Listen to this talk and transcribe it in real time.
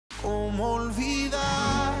¿Cómo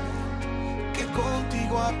olvidar que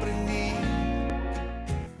contigo aprendí?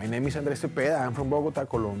 My name is Cepeda. I'm from Bogota,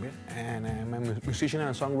 Colombia, and I'm a musician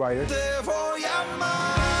and songwriter. Te voy a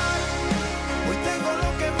amar, hoy tengo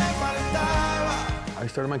lo que me faltaba. I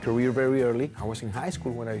started my career very early. I was in high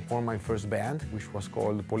school when I formed my first band, which was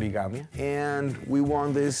called Poligamia. And we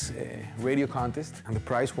won this radio contest, and the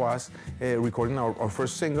prize was recording our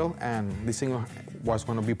first single, and this single was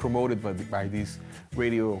going to be promoted by this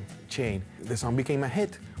radio chain. The song became a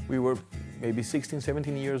hit. We were maybe 16,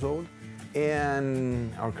 17 years old,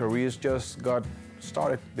 and our careers just got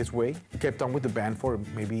started this way. We kept on with the band for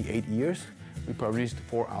maybe 8 years. We published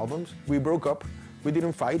 4 albums. We broke up. We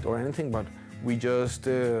didn't fight or anything, but we just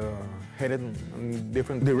headed in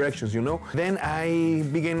different directions, you know. Then I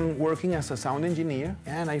began working as a sound engineer,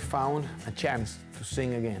 and I found a chance to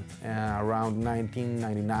sing again. Around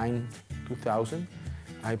 1999, 2000,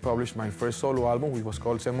 I published my first solo album, which was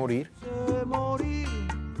called Se Morir. Se morir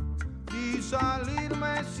y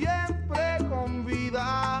salirme siempre con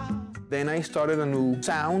vida. Then I started a new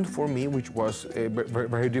sound for me, which was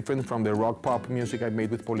very different from the rock pop music I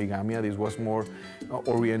made with Poligamia. This was more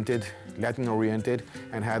oriented, Latin-oriented,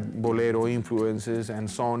 and had bolero influences and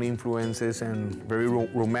song influences and very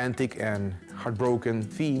romantic and heartbroken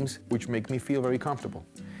themes, which make me feel very comfortable.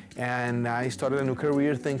 And I started a new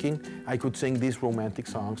career thinking I could sing these romantic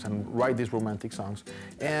songs and write these romantic songs.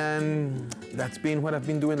 And that's been what I've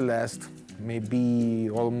been doing the last maybe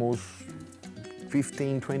almost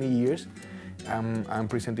 15, 20 years. I'm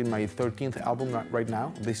presenting my 13th album right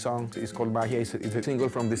now. This song is called Magia. It's a single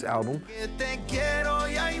from this album.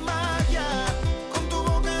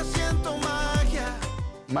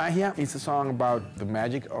 Magia is a song about the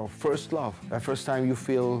magic of first love. The first time you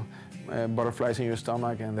feel butterflies in your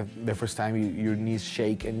stomach, and the first time your knees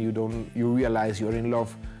shake and you realize you're in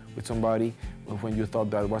love with somebody when you thought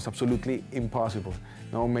that was absolutely impossible.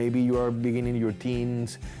 Now, maybe you are beginning your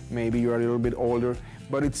teens, maybe you are a little bit older,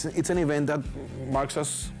 but it's an event that marks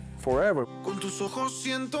us forever. Con tus ojos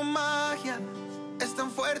siento magia, es tan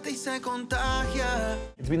fuerte y se contagia.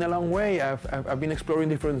 It's been a long way. I've been exploring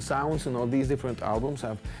different sounds in all these different albums.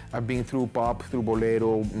 I've been through pop, through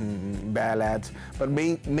bolero, ballads, but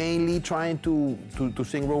mainly trying to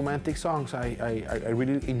sing romantic songs. I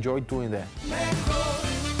really enjoyed doing that.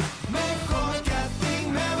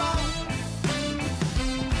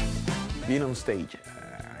 Being on stage,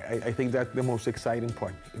 I think that's the most exciting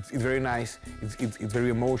part. It's very nice, it's very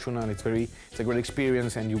emotional, it's a great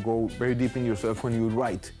experience, and you go very deep in yourself when you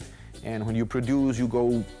write. And when you produce, you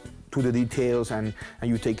go to the details and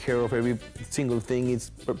you take care of every single thing.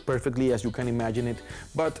 It's perfectly as you can imagine it.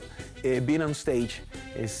 But being on stage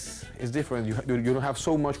is different. You don't have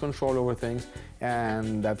so much control over things,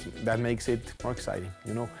 and that makes it more exciting,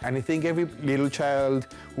 you know. And I think every little child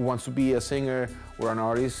who wants to be a singer or an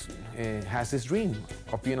artist has this dream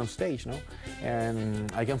of being on stage, no?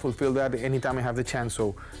 And I can fulfill that anytime I have the chance,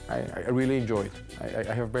 so I really enjoy it.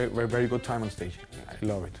 I have a very good time on stage. I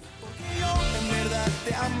love it.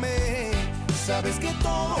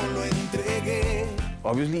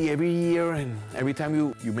 Obviously, every year and every time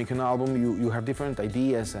you make an album, you have different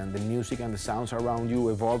ideas, and the music and the sounds around you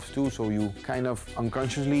evolves too, so you kind of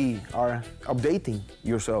unconsciously are updating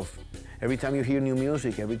yourself. Every time you hear new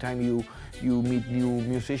music, every time you meet new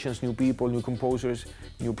musicians, new people, new composers,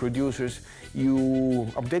 new producers, you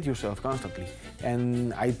update yourself constantly.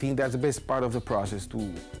 And I think that's the best part of the process,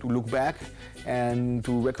 to look back and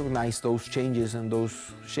to recognize those changes and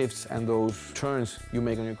those shifts and those turns you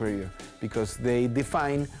make on your career, because they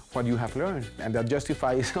define what you have learned, and that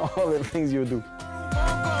justifies all the things you do.